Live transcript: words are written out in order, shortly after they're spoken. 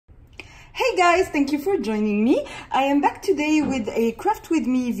Hey guys, thank you for joining me. I am back today with a craft with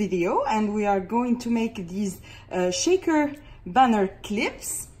me video and we are going to make these shaker banner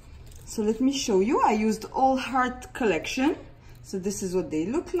clips. So let me show you. I used All Heart collection. So this is what they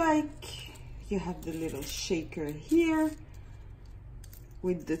look like. You have the little shaker here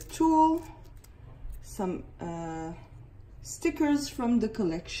with the tool, some stickers from the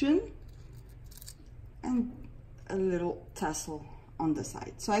collection, and a little tassel on the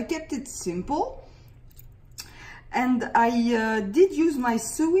side. So I kept it simple, and I did use my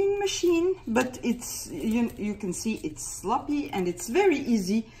sewing machine, but it's you can see it's sloppy and it's very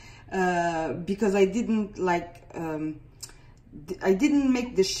easy because I didn't I didn't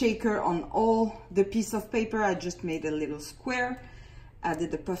make the shaker on all the piece of paper. I just made a little square,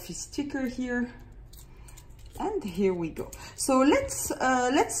 added a puffy sticker here, and here we go. So let's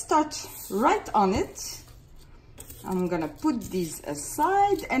start right on it. I'm gonna put these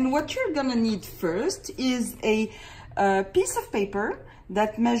aside, and what you're gonna need first is a piece of paper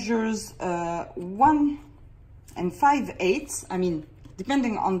that measures 1 5/8. I mean,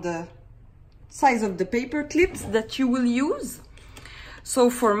 depending on the size of the paper clips that you will use. So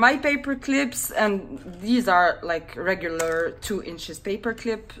for my paper clips, and these are like regular 2 inches paper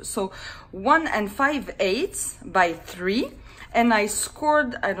clip, so 1 5/8 by 3, and I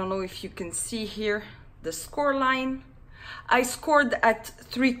scored, I don't know if you can see here the score line. I scored at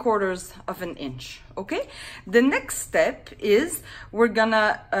 3/4 of an inch. Okay, the next step is we're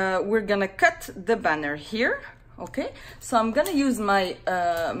gonna cut the banner here. Okay, so I'm gonna use my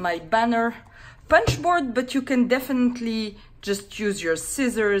my banner punch board, but you can definitely just use your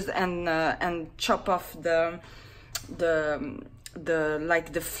scissors and chop off the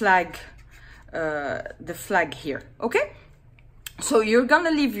flag here. Okay, so you're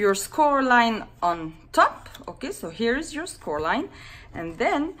gonna leave your score line on top. Okay, so here's your score line, and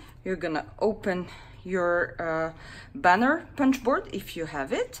then you're gonna open your banner punch board if you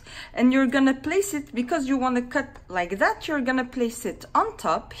have it, and you're gonna place it, because you want to cut like that, you're gonna place it on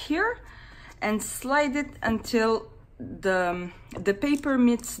top here and slide it until the paper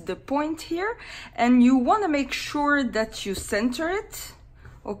meets the point here, and you want to make sure that you center it.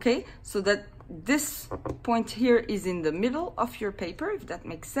 Okay, so that this point here is in the middle of your paper, if that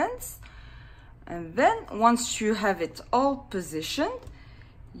makes sense. And then once you have it all positioned,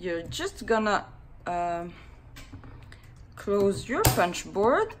 you're just gonna close your punch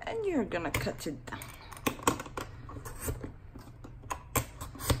board and you're gonna cut it down.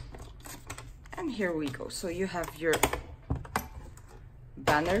 And here we go. So you have your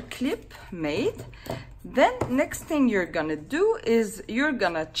banner clip made. Then next thing you're gonna do is you're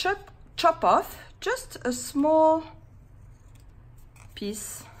gonna chop off just a small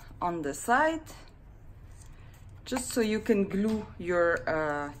piece on the side, just so you can glue your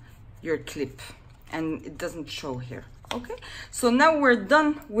clip and it doesn't show here. Okay, so now we're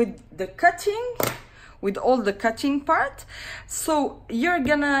done with the cutting, with all the cutting part. So you're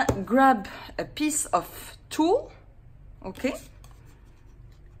gonna grab a piece of tool, okay,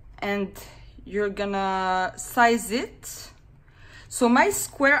 and you're gonna size it. So my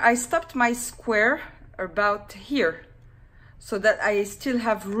square, I stopped my square about here so that I still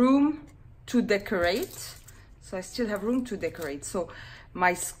have room to decorate. So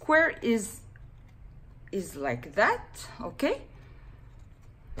my square is like that. Okay,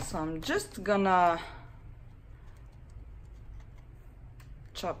 so I'm just gonna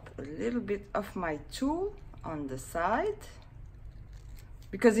chop a little bit of my tool on the side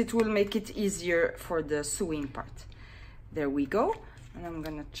because it will make it easier for the sewing part. There we go. And I'm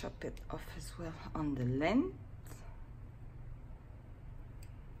gonna chop it off as well on the length.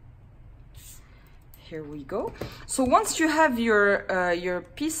 Here we go. So once you have your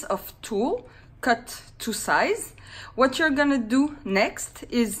piece of tool cut to size, what you're gonna do next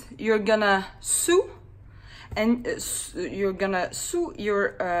is you're gonna sew, and you're gonna sew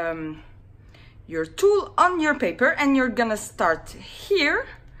your tool on your paper, and you're gonna start here,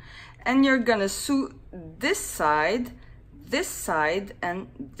 and you're gonna sew this side, and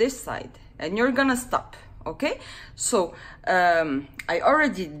this side, and you're gonna stop. Okay, so I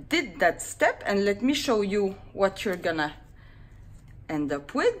already did that step, and let me show you what you're gonna end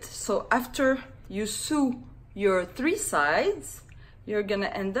up with. So after you sew your 3 sides, you're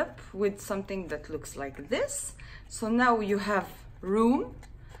gonna end up with something that looks like this. So now you have room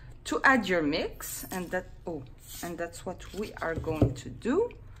to add your mix, and that's what we are going to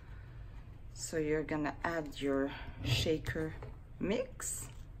do. So you're gonna add your shaker mix.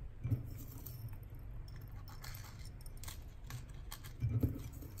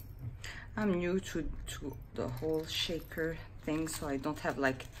 I'm new to the whole shaker thing, so I don't have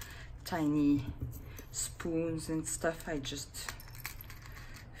like tiny spoons and stuff, I just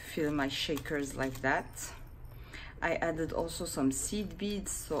fill my shakers like that. I added also some seed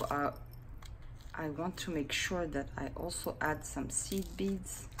beads, so I want to make sure that I also add some seed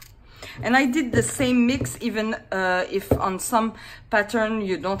beads. And I did the same mix, even if on some pattern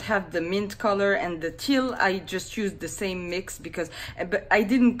you don't have the mint color and the teal, I just used the same mix because but I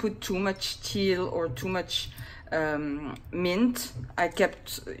didn't put too much teal or too much mint. I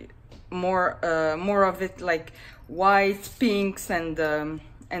kept more of it like white, pinks,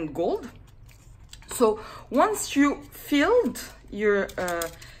 and gold. So once you filled your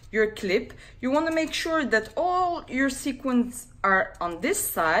clip, you want to make sure that all your sequins are on this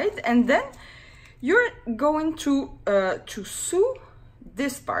side, and then you're going to sew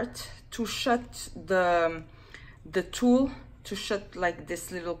this part to shut the tool, to shut like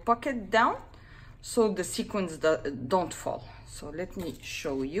this little pocket down so the sequins don't fall. So let me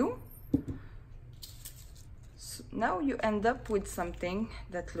show you. So now you end up with something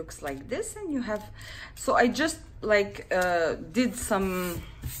that looks like this, and you have, so I just like did some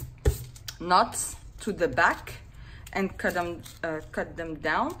knots to the back and cut them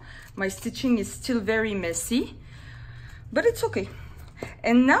down. My stitching is still very messy, but it's okay.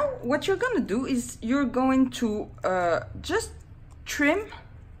 And now what you're gonna do is you're going to just trim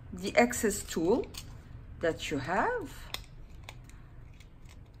the excess tulle that you have.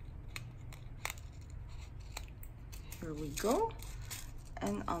 Here we go.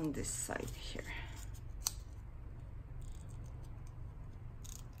 And on this side here.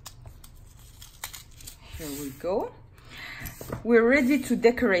 Here we go. We're ready to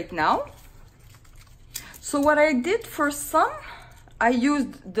decorate now. So what I did for some, I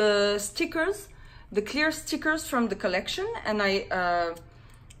used the stickers, the clear stickers from the collection, and I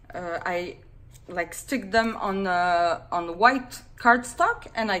like stick them on white cardstock,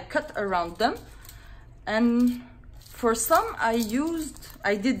 and I cut around them. And for some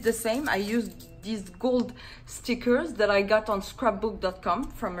I did the same. I used these gold stickers that I got on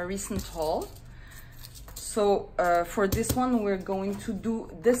scrapbook.com from a recent haul. So for this one, we're going to do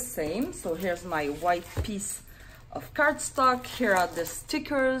the same. So here's my white piece of cardstock. Here are the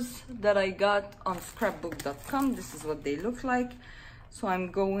stickers that I got on scrapbook.com. This is what they look like. So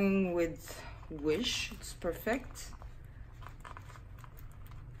I'm going with Wish. It's perfect.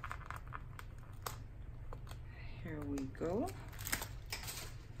 Here we go.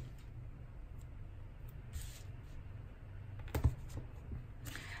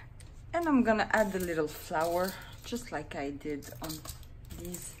 And I'm gonna add a little flower, just like I did on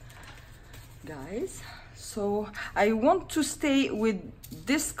these guys. So I want to stay with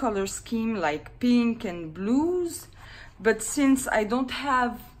this color scheme, like pink and blues, but since I don't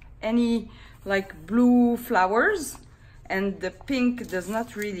have any like blue flowers and the pink does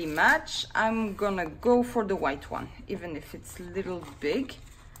not really match, I'm gonna go for the white one. Even if it's a little big,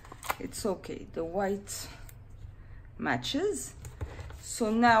 it's okay, the white matches.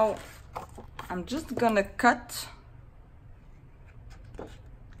 So now I'm just gonna cut,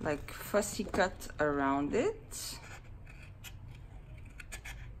 like fussy cut around it.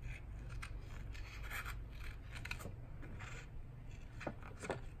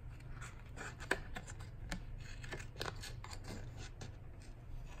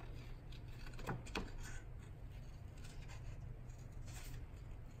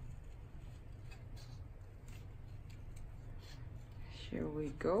 Here we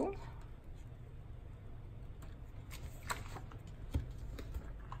go.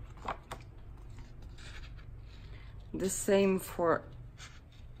 The same for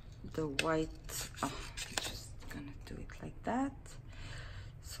the white. Oh, I'm just gonna do it like that.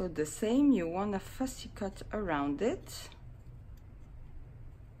 So the same, you want a fussy cut around it.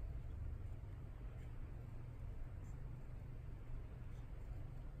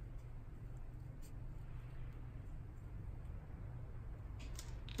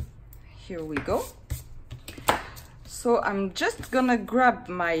 Here we go. So I'm just gonna grab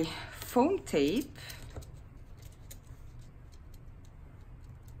my foam tape.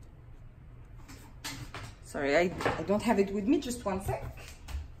 Sorry, I don't have it with me, just one sec.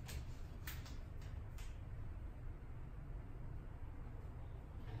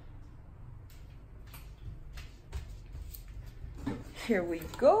 Here we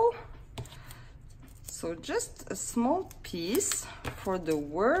go. So just a small piece for the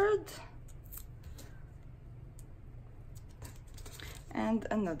word. And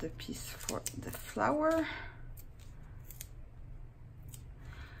another piece for the flower.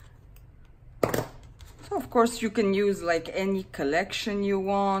 So of course you can use like any collection you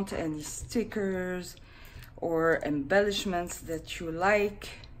want, any stickers or embellishments that you like.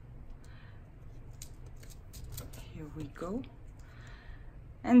 here we go.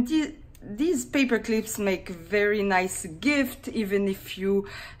 And these paper clips make very nice gift, even if you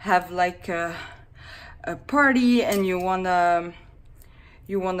have like a party and you wanna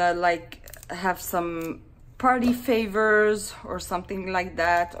like have some party favors or something like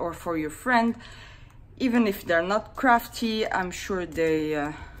that, or for your friend. Even if they're not crafty, I'm sure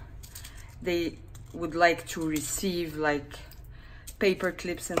they would like to receive like paper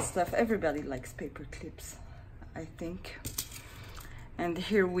clips and stuff. Everybody likes paper clips, I think. And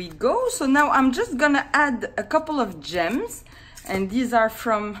here we go. So now I'm just gonna add a couple of gems, and these are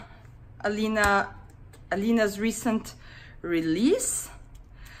from Alina's recent release.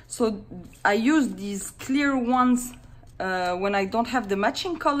 So I use these clear ones when I don't have the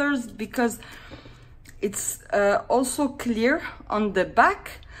matching colors, because it's also clear on the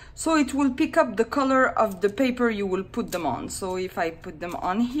back, so it will pick up the color of the paper you will put them on. So if I put them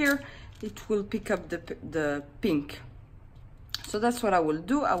on here, it will pick up the pink. So that's what I will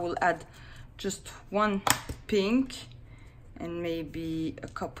do. I will add just one pink and maybe a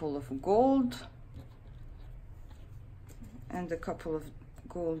couple of gold, and a couple of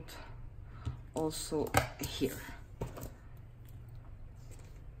gold also here.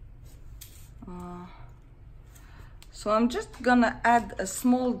 So I'm just gonna add a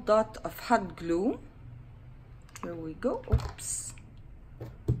small dot of hot glue. Here we go. Oops.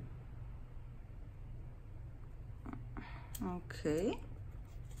 Okay,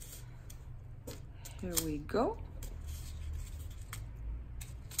 here we go.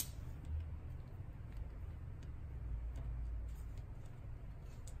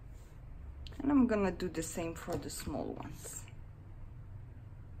 And I'm gonna do the same for the small ones.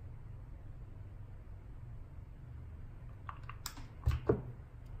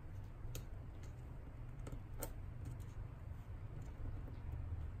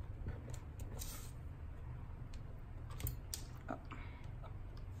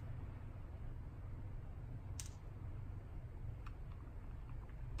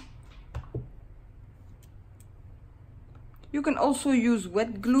 You can also use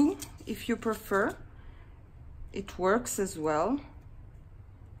wet glue if you prefer. It works as well.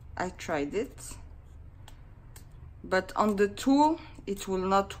 I tried it. But on the tool, it will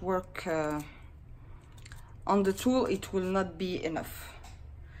not work. On the tool, it will not be enough.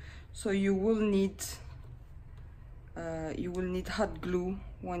 So you will need hot glue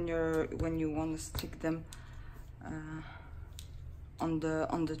when you want to stick them on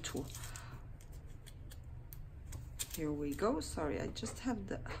the tool. Here we go. Sorry, I just have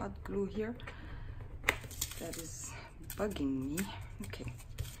the hot glue here. That is bugging me. Okay.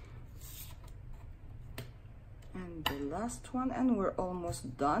 And the last one, and we're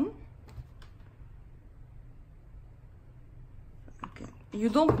almost done. Okay. You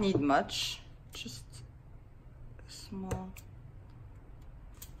don't need much, just a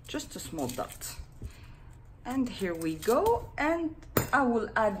small dot. And here we go. And I will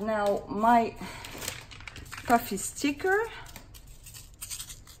add now my puffy sticker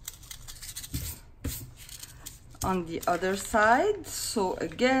on the other side. So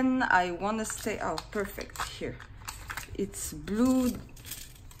again, I want to stay, oh, perfect, here. It's blue.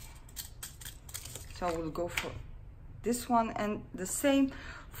 So I will go for this one, and the same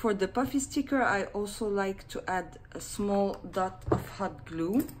for the puffy sticker. I also like to add a small dot of hot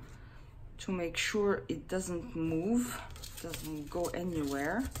glue to make sure it doesn't move, doesn't go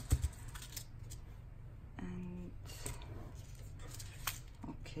anywhere.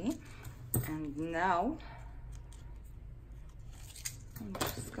 Okay, and now I'm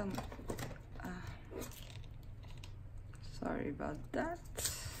just gonna, sorry about that,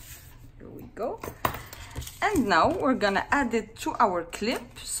 here we go. And now we're gonna add it to our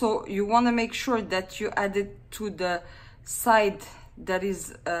clip. So you want to make sure that you add it to the side that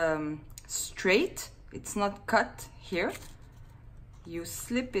is straight, it's not cut here. You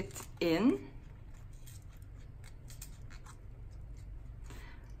slip it in.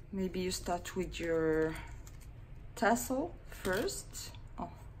 Maybe you start with your tassel first. Oh,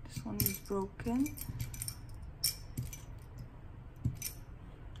 this one is broken.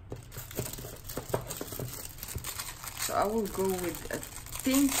 So I will go with a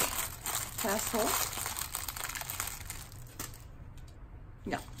pink tassel.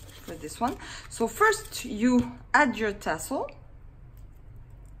 Yeah, for this one. So first you add your tassel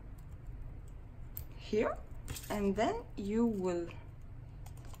here, and then you will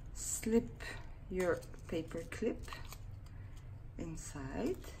slip your paper clip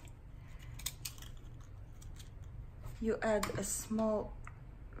inside. You add a small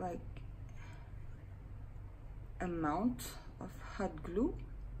amount of hot glue,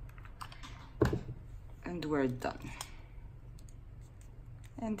 And we're done.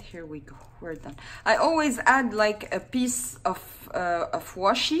 And here we go, we're done. I always add like a piece of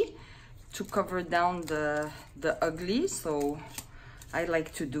washi to cover down the ugly, so I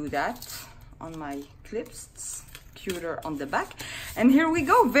like to do that on my clips. It's cuter on the back. And here we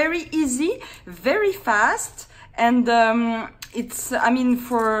go, very easy, very fast. And it's, I mean,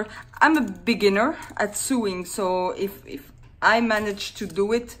 I'm a beginner at sewing, so if I manage to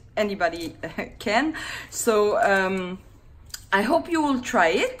do it, anybody can. So I hope you will try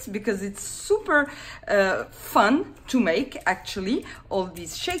it, because it's super fun to make, actually, all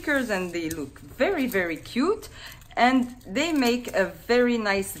these shakers, and they look very, very cute, and they make a very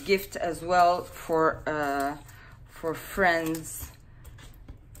nice gift as well for friends,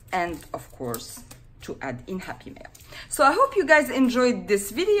 and of course to add in Happy Mail. So I hope you guys enjoyed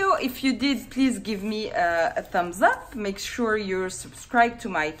this video. If you did, please give me a thumbs up. Make sure you're subscribed to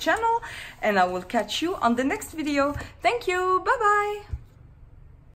my channel, and I will catch you on the next video. Thank you. Bye bye.